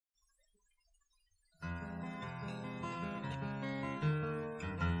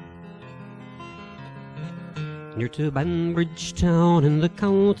near to Banbridge town in the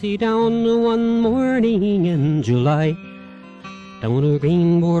county down one morning in July. Down a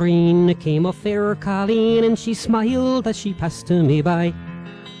green boreen came a fair colleen, and she smiled as she passed me by.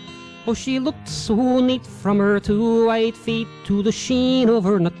 Oh, she looked so neat from her 2 white feet to the sheen of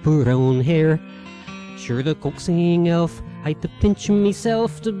her nut brown hair. Sure the coaxing elf, I'd to pinch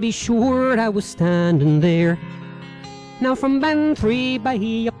meself to be sure I was standing there. Now from Bantry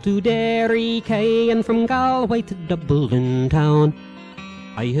Bay up to Derry Quay, and from Galway to Dublin town,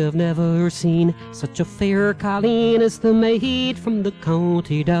 I have never seen such a fair colleen as the maid from the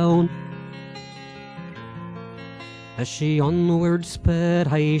county down. As she onward sped,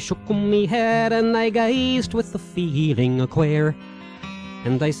 I shook me head and I gazed with a feeling quaar.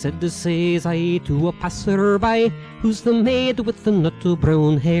 And I said, says I to a passerby, who's the maid with the nut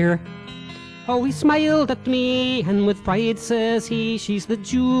brown hair? Oh, he smiled at me, and with pride says he, she's the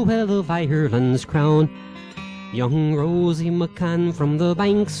jewel of Ireland's crown. Young Rosie McCann from the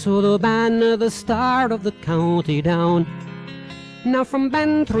banks o' the Bann, the star of the county down. Now from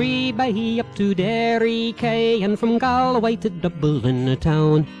Bantry Bay up to Derry Quay, and from Galway to Dublin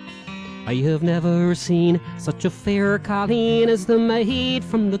town, I have never seen such a fair colleen as the maid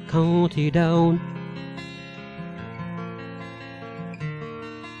from the county down.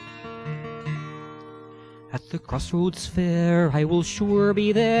 At the crossroads fair I will sure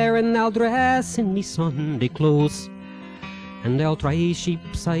be there, and I'll dress in me Sunday clothes, and I'll try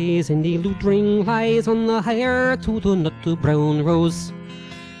sheep's eyes in the lute ring lies on the hair to the nut brown rose.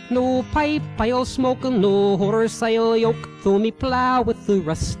 No pipe I'll smoke, and no horse I'll yoke, though me plough with the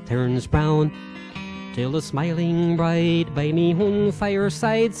rust turns brown, till the smiling bride by me own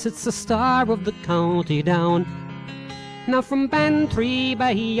fireside sits the star of the county down. Now from Bantry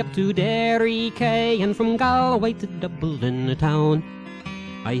Bay up to Derry Quay, and from Galway to Dublin town,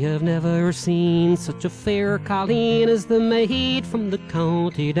 I have never seen such a fair colleen as the maid from the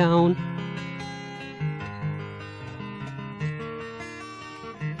county down.